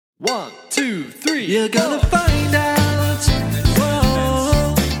1, 2, 3. You're gonna find out.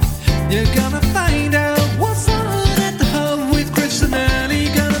 Whoa. You're gonna find out what's on at the hub with Chris and Ali.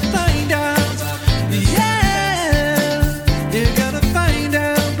 Gonna find out. Yeah. You're gonna find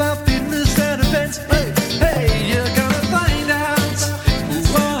out about fitness and events. Hey, hey. You're gonna find out.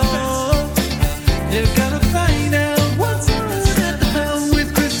 Whoa. You're gonna find out what's on at the hub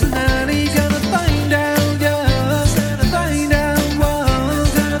with Chris and Ali. Gonna find out. Yeah. Gonna find out. Whoa.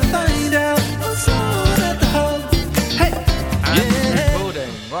 Gonna find out what's on at the hub. Hey. Yeah. Recording.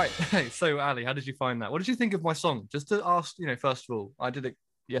 Right. Hey, so Ali, how did you find that? What did you think of my song? Just to ask, first of all, I did it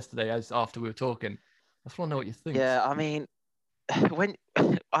yesterday as after we were talking. I just want to know what you think. Yeah, I mean, when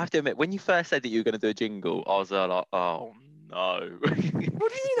I have to admit, when you first said that you were going to do a jingle, I was like, oh no. What do you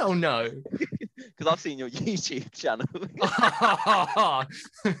mean, oh no? Because I've seen your YouTube channel.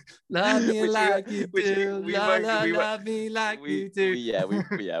 Love me Which we- like you which we- do. we La, won't- la, we won't- love me like you do.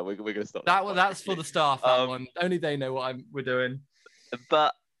 We're going to stop. That's for the staff, that Um, one. Only they know what we're doing.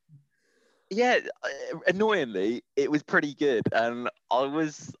 But yeah, annoyingly, it was pretty good, and I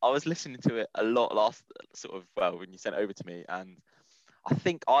was listening to it a lot last when you sent it over to me, and I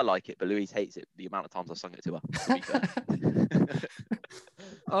think I like it, but Louise hates it. The amount of times I sung it to her. To be fair.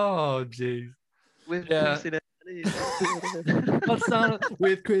 Oh, jeez. With Yeah. Chris and Ali. What's on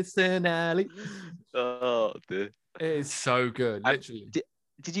with Chris and Ali? Oh, dear. It is so good, And literally.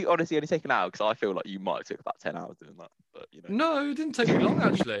 Did you honestly only take an hour? Because I feel like you might have took about 10 hours doing that. But No, it didn't take me long,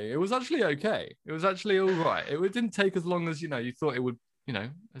 actually. It was actually okay. It was actually all right. It didn't take as long as, you thought it would,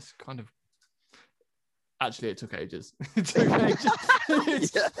 it's kind of... Actually, it took ages. It took ages.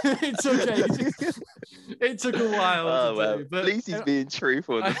 It took ages. It took a while to do. But at least he's being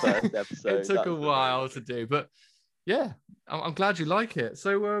truthful in the first episode. it took That's a the while main to do. But yeah, I'm glad you like it.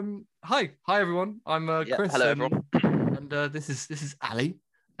 So, hi everyone. I'm Yeah, Chris. hello, and, everyone. And this is Ali.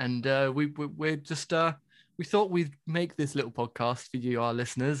 And we're just we thought we'd make this little podcast for you, our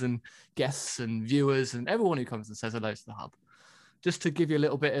listeners and guests and viewers and everyone who comes and says hello to the hub, just to give you a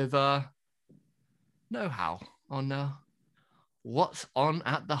little bit of know-how on what's on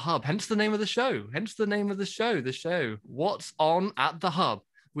at the hub. Hence the name of the show. The show. What's on at the hub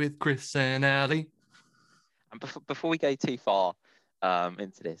with Chris and Ali. And before we go too far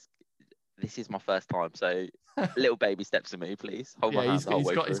into this is my first time, so little baby steps to me, please. Hold my Yeah, hand the whole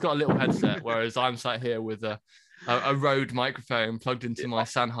way he's through. got a little headset, whereas I'm sat here with a Rode microphone plugged into my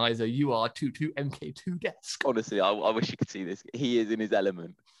Sennheiser UR22 MK2 desk. Honestly, I wish you could see this. He is in his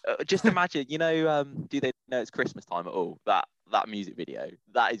element. Just imagine, do they know it's Christmas time at all? That music video,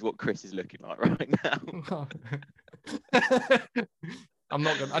 that is what Chris is looking like right now. I'm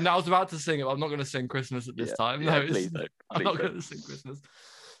not gonna. And I was about to sing it. But I'm not going to sing Christmas at this time. No, please don't. I'm not going to sing Christmas.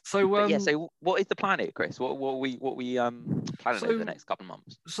 So So what is the plan here, Chris? What we planning over the next couple of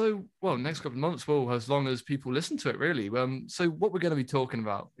months? Next couple of months. Well, as long as people listen to it, really. So what we're going to be talking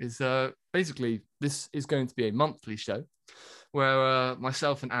about is basically this is going to be a monthly show where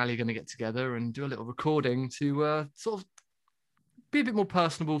myself and Ali are going to get together and do a little recording to sort of be a bit more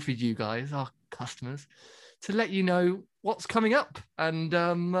personable for you guys, our customers, to let you know what's coming up and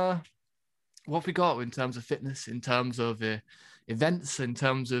what we got in terms of fitness, in terms of events, in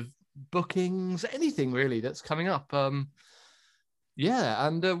terms of bookings, anything really that's coming up. We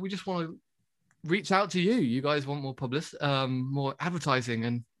just want to reach out to you. You guys want more more advertising,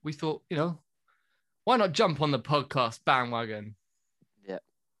 and we thought, why not jump on the podcast bandwagon? Yeah,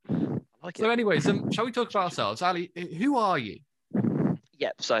 I like it. So anyway, shall we talk about ourselves? Ali, who are you?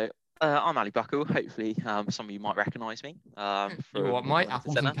 Yep. So I'm Ali Buckle. Hopefully, some of you might recognise me. You what, mate?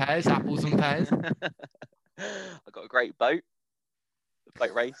 Apples and pears. I got a great boat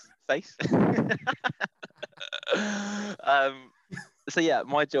race face. So yeah,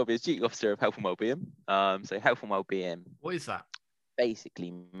 my job is duty officer of health and wellbeing. So health and wellbeing. What is that?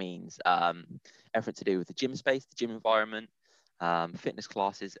 Basically means everything to do with the gym space, the gym environment, fitness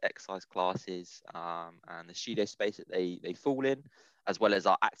classes, exercise classes, and the studio space that they fall in, as well as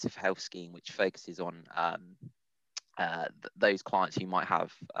our active health scheme, which focuses on those clients who might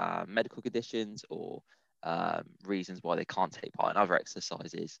have medical conditions or reasons why they can't take part in other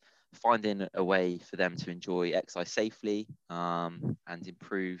exercises, finding a way for them to enjoy exercise safely and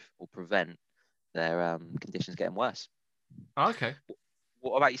improve or prevent their conditions getting worse. Okay.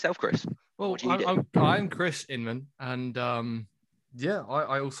 What about yourself, Chris? Well, What do you do? I'm Chris Inman, and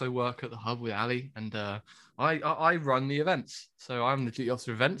I also work at the hub with Ali, and I run the events. So I'm the duty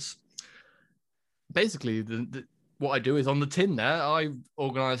officer events. Basically, what I do is on the tin there. I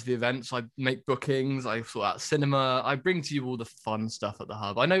organise the events, I make bookings, I sort out cinema, I bring to you all the fun stuff at the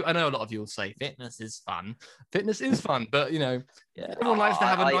hub. I know a lot of you will say fitness is fun. Fitness is fun, but you know, Yeah, everyone likes to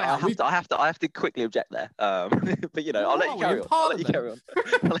have a night out. I have to quickly object there. But you know, I'll let you carry on. I'll let you carry on.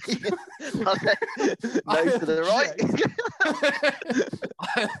 No to the right.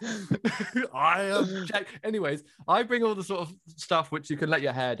 I object. Anyways, I bring all the sort of stuff which you can let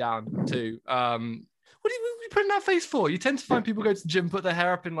your hair down to. What are you putting that face for? You tend to find people go to the gym, put their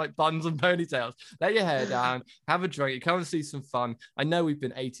hair up in like buns and ponytails. Let your hair down, have a drink, you come and see some fun. I know we've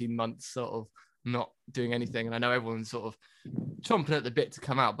been 18 months sort of not doing anything, and I know everyone's sort of chomping at the bit to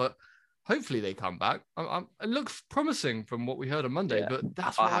come out, but hopefully they come back. It looks promising from what we heard on Monday, but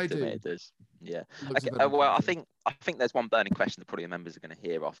that's what I do. Admit it does. Yeah. Okay. Well, I think there's one burning question that probably the members are going to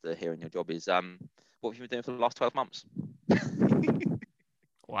hear after hearing your job is, what have you been doing for the last 12 months?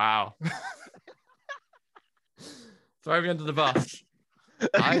 Wow. Throw me under the bus.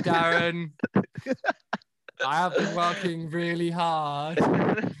 Hi, Darren. I have been working really hard.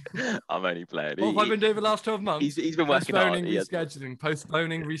 I'm only playing. What have I been doing for the last 12 months? He's been working hard.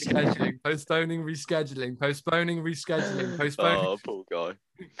 Postponing, rescheduling. Oh, poor guy.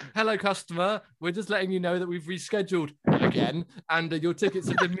 Hello, customer. We're just letting you know that we've rescheduled again, and your tickets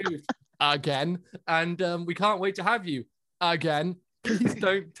have been moved again, and we can't wait to have you again. Please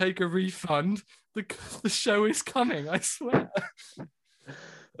don't take a refund. The show is coming, I swear.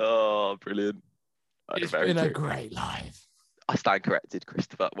 Oh, brilliant. It's been a great life. I stand corrected,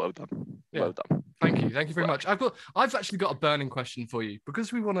 Christopher. Well done. Yeah. Well done. Thank you very much. I've actually got a burning question for you,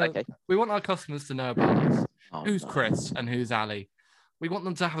 because we want our customers to know about us. Who's Chris and who's Ali? We want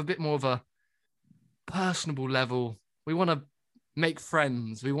them to have a bit more of a personable level. We want to make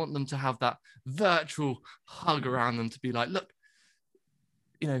friends. We want them to have that virtual hug around them, to be like, look,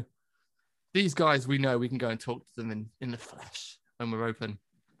 you know, these guys, we know we can go and talk to them in the flesh when we're open.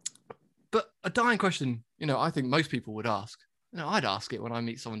 But a dying question, you know, I think most people would ask, you know, I'd ask it when I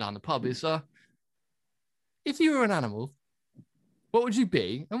meet someone down the pub is, if you were an animal, what would you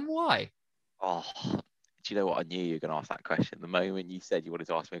be and why? Oh, do you know what? I knew you were going to ask that question. The moment you said you wanted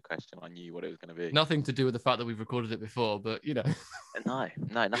to ask me a question, I knew what it was going to be. Nothing to do with the fact that we've recorded it before, but, you know. No,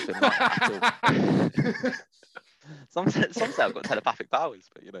 nothing like that at all. Some say I've got telepathic powers,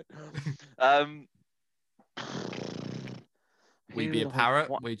 but you know. Will you be a parrot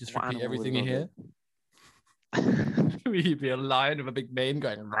where you just repeat everything you hear? Will you be a lion with a big mane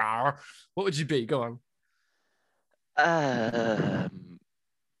going, rawr? What would you be? Go on.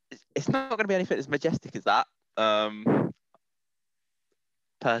 It's not going to be anything as majestic as that.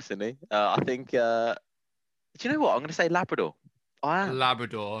 Personally, I think. Do you know what? I'm going to say Labrador. I am.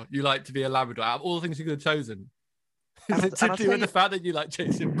 Labrador. You like to be a Labrador. Out of all the things you could have chosen, is it to do with the fact that you like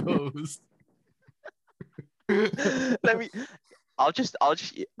chasing bulls? I'll just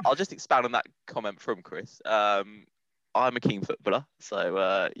expound on that comment from Chris. I'm a keen footballer,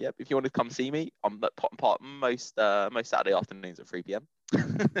 so yeah. If you want to come see me, I'm at Pot and Pot most Saturday afternoons at 3 p.m.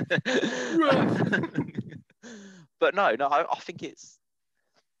 But no, I think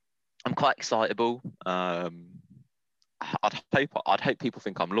I'm quite excitable. I'd hope people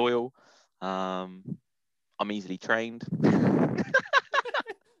think I'm loyal. I'm easily trained.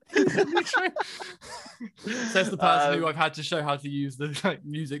 Says the person who I've had to show how to use the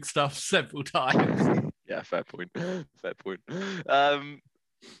music stuff several times. Yeah, fair point.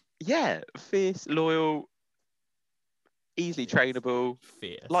 Yeah, fierce, loyal, easily trainable,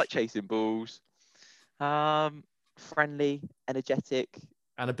 fierce, like chasing balls, friendly, energetic,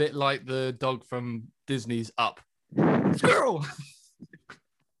 and a bit like the dog from Disney's Up. Squirrel.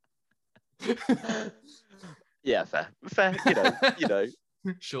 Yeah, fair. You know.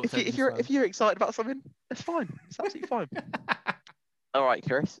 If you're excited about something, that's fine. It's absolutely fine. All right,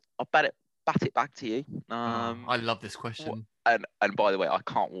 Chris, I'll bat it back to you. I love this question. And by the way, I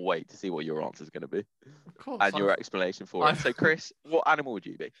can't wait to see what your answer is going to be. Of course. And your explanation for it. So, Chris, what animal would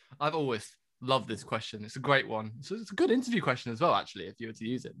you be? I've always loved this question. It's a great one. So it's a good interview question as well, actually, if you were to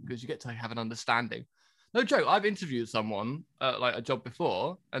use it, because you get to have an understanding. No joke. I've interviewed someone like a job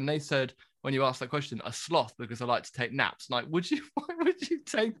before, and they said, when you ask that question, a sloth, because I like to take naps. Like, why would you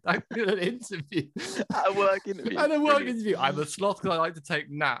take that in an interview? At a work interview. At a work interview. I'm a sloth because I like to take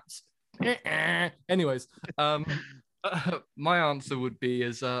naps. Anyways, my answer would be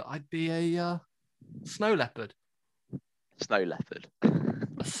I'd be a snow leopard. Snow leopard.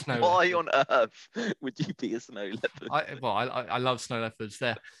 A snow Why leopard. on earth would you be a snow leopard? I love snow leopards.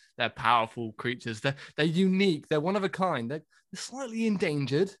 They're powerful creatures. They're unique. They're one of a kind. They're slightly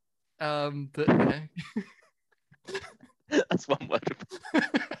endangered. But you know. That's one word.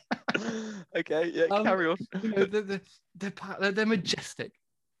 Okay, yeah, Um, carry on. You know, they're majestic.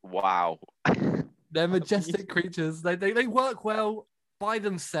 Wow. They're majestic creatures. They work well by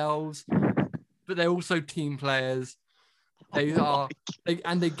themselves, but they're also team players. They are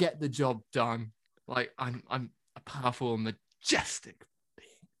they get the job done. Like I'm a powerful, majestic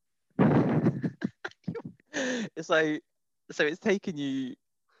being. So it's taken you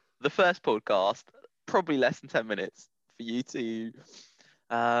the first podcast probably less than 10 minutes for you to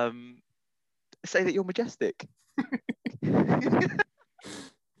say that you're majestic.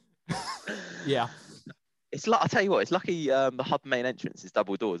 Yeah. It's like, I'll tell you what, it's lucky the hub main entrance is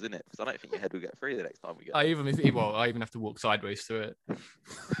double doors, isn't it? Because I don't think your head will get free the next time we go. I even have to walk sideways through it.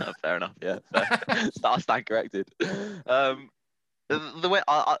 Fair enough, yeah. I stand corrected. The way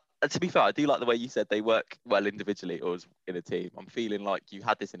to be fair, I do like the way you said they work well individually or as in a team. I'm feeling like you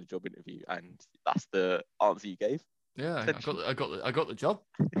had this in a job interview, and that's the answer you gave. Yeah, I got the job.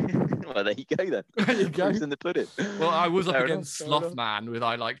 Well, there you go then. There you go. Proof's in the pudding. Well, I was up Fair against enough, fair Sloth Man with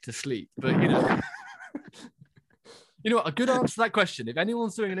I like to sleep, but you know. You know what? A good answer to that question, if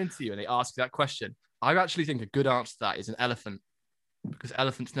anyone's doing an interview and they ask that question, I actually think a good answer to that is an elephant, because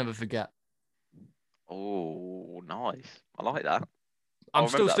elephants never forget. Oh, nice. I like that. I'm I'll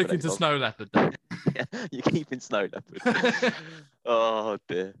still remember that for sticking next to time. snow leopard, though. Yeah, you're keeping snow leopard. Oh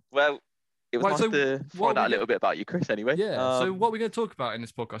dear. Well, it was Right, nice so to what find out we a little bit about you, Chris. Anyway. Yeah. So what we're going to talk about in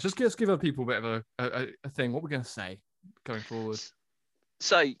this podcast, just give people a bit of a thing. What we're going to say going forward.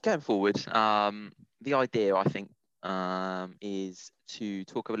 So going forward, the idea I think is to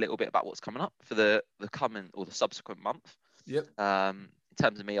talk a little bit about what's coming up for the coming or the subsequent month. Yep. In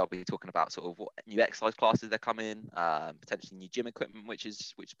terms of me, I'll be talking about sort of what new exercise classes they're coming, potentially new gym equipment which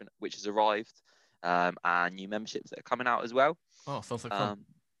has arrived, and new memberships that are coming out as well. Oh, sounds like fun.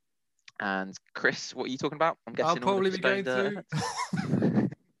 And Chris, what are you talking about? I'm guessing I'll probably all the be going postponed, through.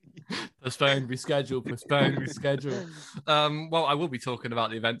 Postpone, reschedule. Well, I will be talking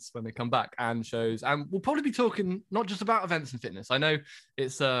about the events when they come back and shows, and we'll probably be talking not just about events and fitness. I know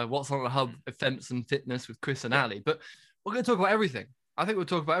it's what's on the hub, events and fitness with Chris and Ali, but we're going to talk about everything. I think we'll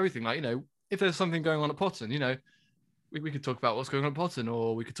talk about everything. Like, you know, if there's something going on at Potton, you know, we could talk about what's going on at Potton,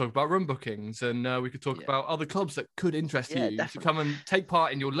 or we could talk about room bookings, and we could talk about other clubs that could interest you definitely. to come and take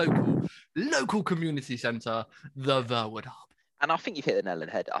part in your local community centre, the Verwood Hub. And I think you've hit the nail on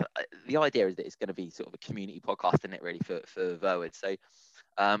the head. The idea is that it's going to be sort of a community podcast, isn't it, really, for Verwood? So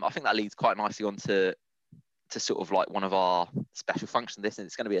I think that leads quite nicely on to sort of like one of our special functions. This, and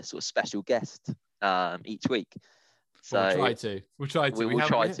it's going to be a sort of special guest each week. So We'll try to. We'll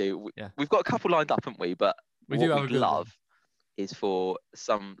try to. Yeah. We've got a couple lined up, haven't we? But We what do have we'd a good love is for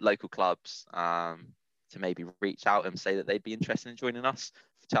some local clubs to maybe reach out and say that they'd be interested in joining us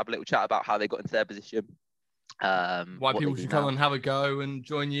to have a little chat about how they got into their position. Why people should come and have a go and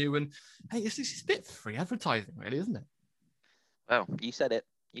join you. And hey, it's a bit free advertising, really, isn't it? Well, you said it.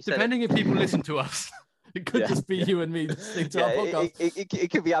 Depending if people listen to us, it could just be you and me listening to our podcast.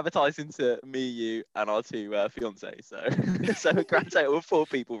 It could be advertising to me, you, and our two fiancés. So a grand total of 4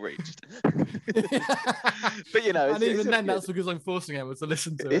 people reached. But you know, and even then, that's because I'm forcing Emma to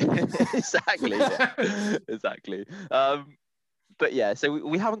listen to it. Exactly. Yeah. Exactly. But yeah, so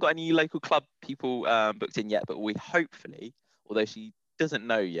we haven't got any local club people booked in yet, but we hopefully, although she doesn't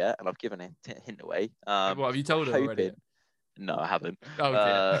know yet, and I've given a hint away. What have you told her already? No, I haven't. Oh,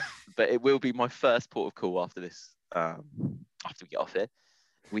 dear. But it will be my first port of call after this. After we get off here,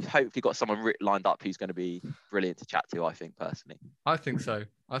 we've hopefully got someone lined up who's going to be brilliant to chat to. I think personally. I think so.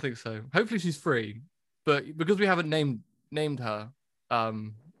 Hopefully she's free, but because we haven't named her,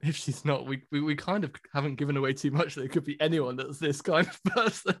 if she's not, we kind of haven't given away too much. There could be anyone that's this kind of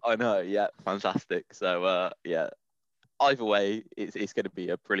person. I know. Yeah, fantastic. So yeah. Either way, it's going to be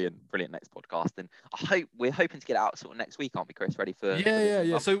a brilliant next podcast, and we're hoping to get it out sort of next week, aren't we, Chris? Ready for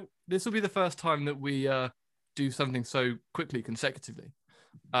yeah. So this will be the first time that we do something so quickly consecutively.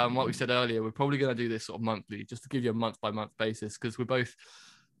 Like we said earlier, we're probably going to do this sort of monthly, just to give you a month by month basis, because we're both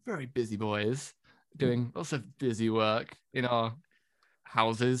very busy boys doing lots of busy work in our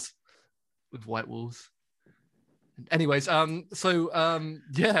houses with white walls. Anyways, yeah,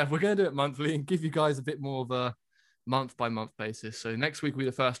 we're going to do it monthly and give you guys a bit more of a month by month basis. So next week will be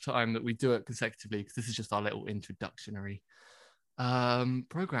the first time that we do it consecutively, because this is just our little introductory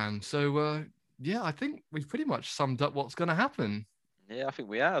program. So yeah, I think we've pretty much summed up what's going to happen. Yeah, I think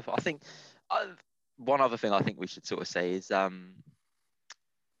we have. I think one other thing I think we should sort of say is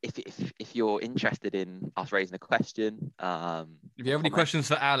if you're interested in us raising a question, if you have any questions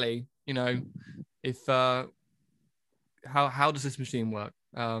for Ali, you know, if how does this machine work?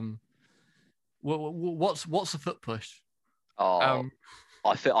 What's a foot push?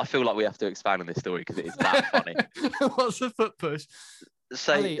 I feel like we have to expand on this story because it is that funny. What's a foot push?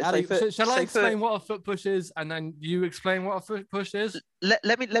 So, Ali, so Ali, for, shall I so explain what a foot push is, and then you explain what a foot push is? let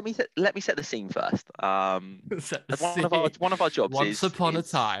me set the scene first. Set the One of our jobs Once upon a is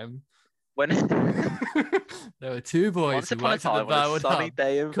time, when there were two boys once who upon a worked at the time on a Burwood sunny Hub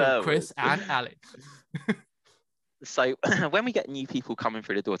day in called Chris Burwood. and Ali. So when we get new people coming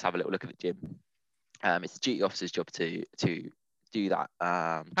through the door to have a little look at the gym, it's the duty officer's job to do that.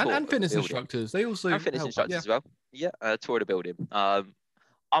 Tour And of the fitness building. instructors, they also And fitness help, instructors as well. Yeah, tour of the building.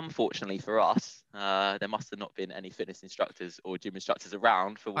 Unfortunately for us, there must have not been any fitness instructors or gym instructors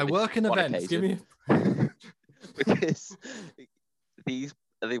around for I work in one events. Give occasion. me. Because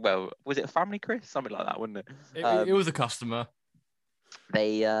I think, well, was it a family, Chris? Something like that, wasn't it? It was a customer.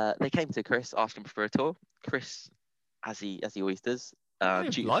 They came to Chris asking for a tour. Chris, as he always does,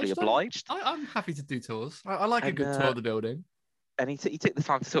 dutifully obliged. I'm happy to do tours. I like a And, good tour of the building. And he took the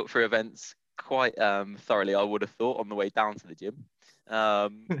time to talk through events quite thoroughly, I would have thought, on the way down to the gym.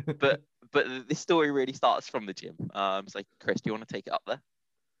 But this story really starts from the gym. So Chris, do you want to take it up there?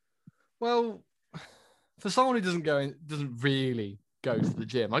 Well, for someone who doesn't really go to the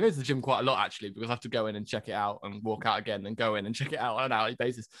gym, I go to the gym quite a lot actually, because I have to go in and check it out and walk out again and go in and check it out on an hourly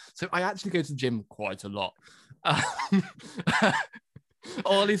basis. So I actually go to the gym quite a lot.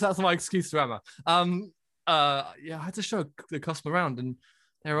 Or at least that's my excuse to Emma. Yeah, I had to show the customer around, and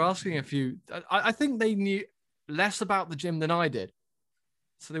they were asking a few. I think they knew less about the gym than I did,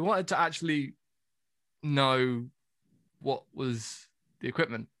 so they wanted to actually know what was the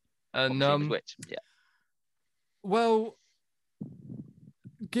equipment. And What machine was which? Yeah. well,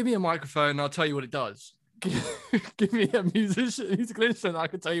 give me a microphone, and I'll tell you what it does. Give me a musical instrument, I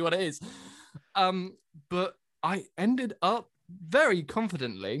can tell you what it is. But I ended up very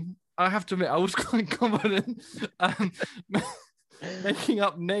confidently. I have to admit, I was quite confident making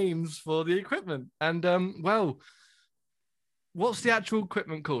up names for the equipment. And well, what's the actual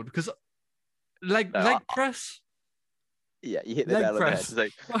equipment called? Because leg press. Yeah, you hit the Leg nail on the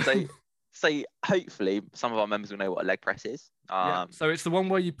head. press. So hopefully some of our members will know what a leg press is. Yeah, so it's the one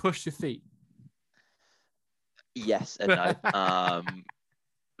where you push your feet. Yes and no.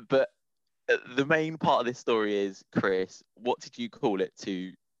 But the main part of this story is, Chris, what did you call it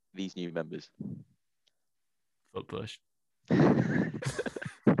to these new members? Foot push.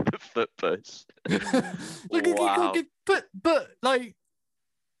 The foot push. Wow. But like,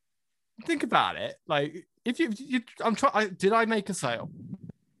 think about it. Like, if you I'm trying. Did I make a sale?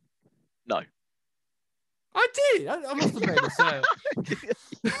 No. I did. I must have made a sale.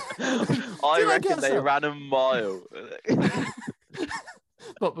 I Did I reckon get a they sale? ran a mile.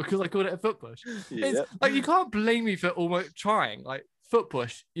 But because I called it a foot push. It's Yep. like, you can't blame me for almost trying. Like, foot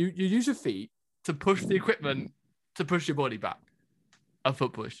push, you use your feet to push the equipment to push your body back. A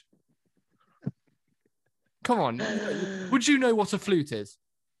foot push. Come on. Would you know what a flute is?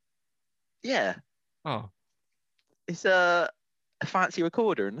 Yeah, Oh, it's a fancy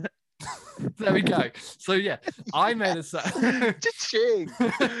recorder, isn't it? there we go. So yeah, I made a sale. Cha-ching.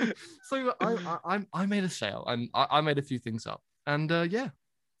 So I made a sale, and I made a few things up, and yeah,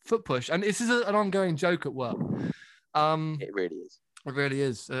 foot push, and this is an ongoing joke at work. It really is. It really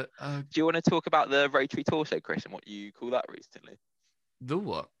is. Do you want to talk about the rotary torso, Chris, and what you call that recently? The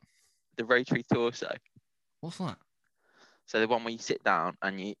what? The rotary torso. What's that? So the one where you sit down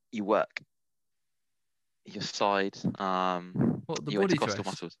and you work your side, What, the your body intercostal twist?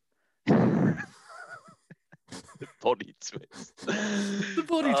 muscles. The body twist. The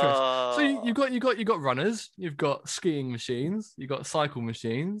body twist. So you got runners, you've got skiing machines, you've got cycle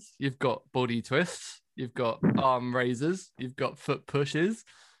machines, you've got body twists, you've got arm raisers, you've got foot pushes,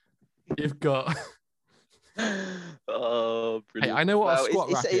 you've got. Oh, brilliant. I know what a Well,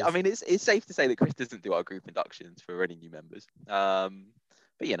 squat rack is. I mean, it's safe to say that Chris doesn't do our group inductions for any new members.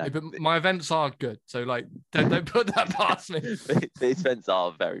 But you know, Yeah, but my events are good, so like, don't put that past me. these events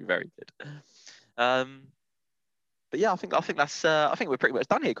are very, very good. But yeah, I think that's I think we're pretty much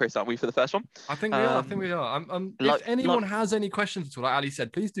done here, Chris, aren't we, for the first one? I think we are. I think we are. If anyone has any questions at all, like Ali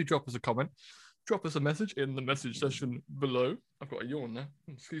said, please do drop us a comment. Drop us a message in the message section below. I've got a yawn now.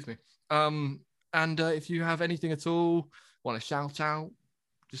 Excuse me. And if you have anything at all, want to shout out,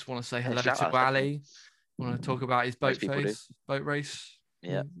 just want to say hello shout to out, Ali, want to talk about his boat people do. race.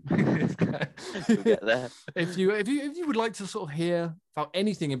 Yeah. If We'll get there. you would like to sort of hear about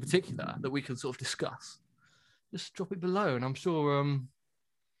anything in particular that we can sort of discuss, just drop it below, and I'm sure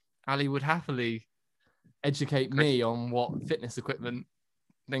Ali would happily educate me on what fitness equipment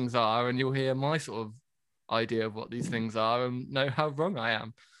things are, and you'll hear my sort of idea of what these things are and know how wrong I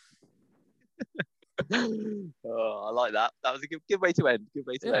am. Oh, I like that. That was a good way to end. Good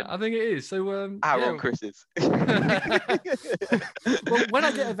way to Yeah, end. I think it is. So Hour yeah. on Chris's. Well, when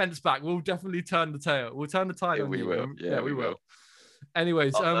I get events back, we'll definitely turn the tail. We'll turn the tide Yeah, on we you. will. Yeah, we we will.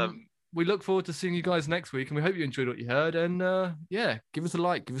 Anyways, will. we look forward to seeing you guys next week, and we hope you enjoyed what you heard. And yeah, give us a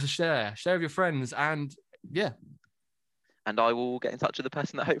like, give us a share with your friends, and yeah. And I will get in touch with the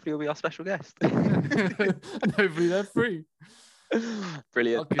person that hopefully will be our special guest. And hopefully they're free.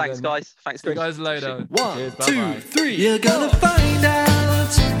 Brilliant. Okay, Thanks, then. guys. Thanks, See you Chris. guys later. 1, Cheers, 2, bye-bye. 3. You're gonna find out.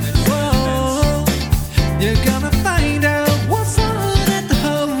 Whoa, you're gonna find out.